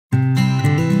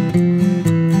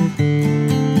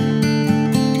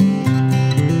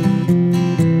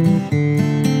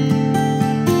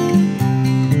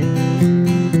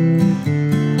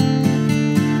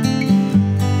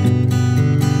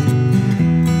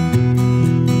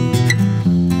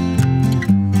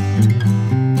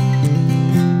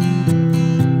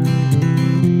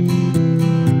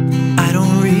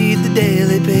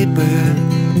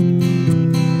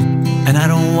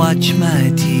watch my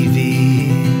TV.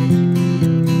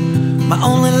 My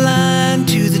only line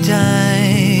to the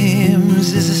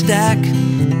Times is a stack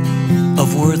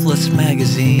of worthless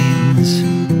magazines.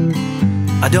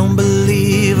 I don't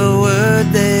believe a word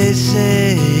they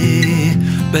say,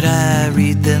 but I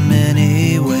read them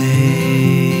anyway.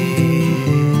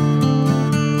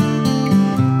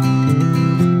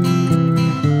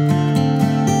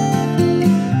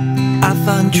 I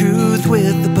find truth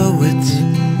with the poets,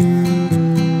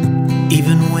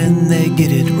 even when they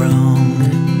get it wrong.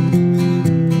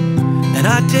 And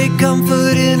I take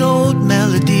comfort in old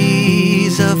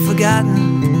melodies of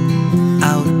forgotten,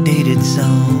 outdated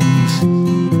songs.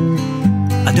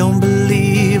 I don't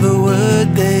believe a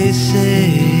word they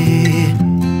say,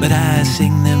 but I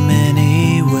sing them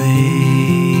anyway.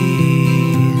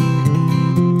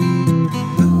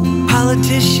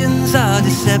 Politicians are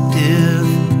deceptive,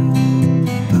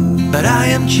 but I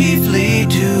am chiefly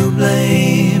to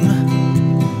blame.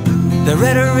 The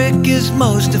rhetoric is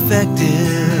most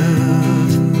effective.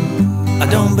 I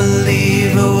don't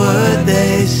believe a word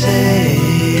they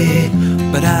say,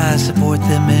 but I support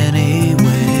them anyway.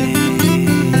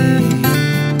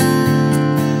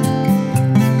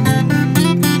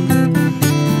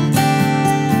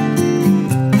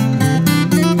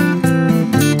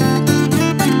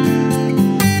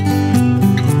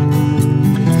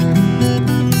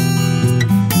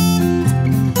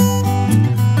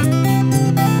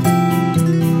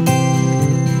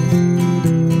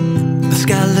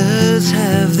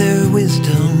 Have their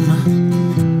wisdom,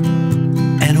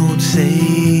 an old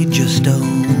sage of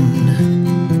stone.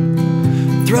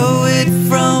 Throw it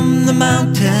from the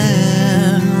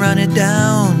mountain, run it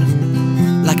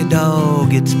down like a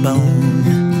dog its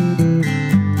bone.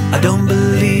 I don't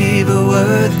believe a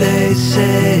word they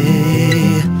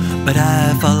say, but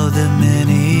I follow them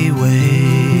anyway.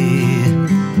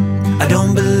 I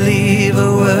don't believe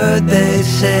a word they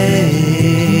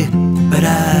say, but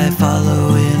I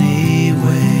follow it.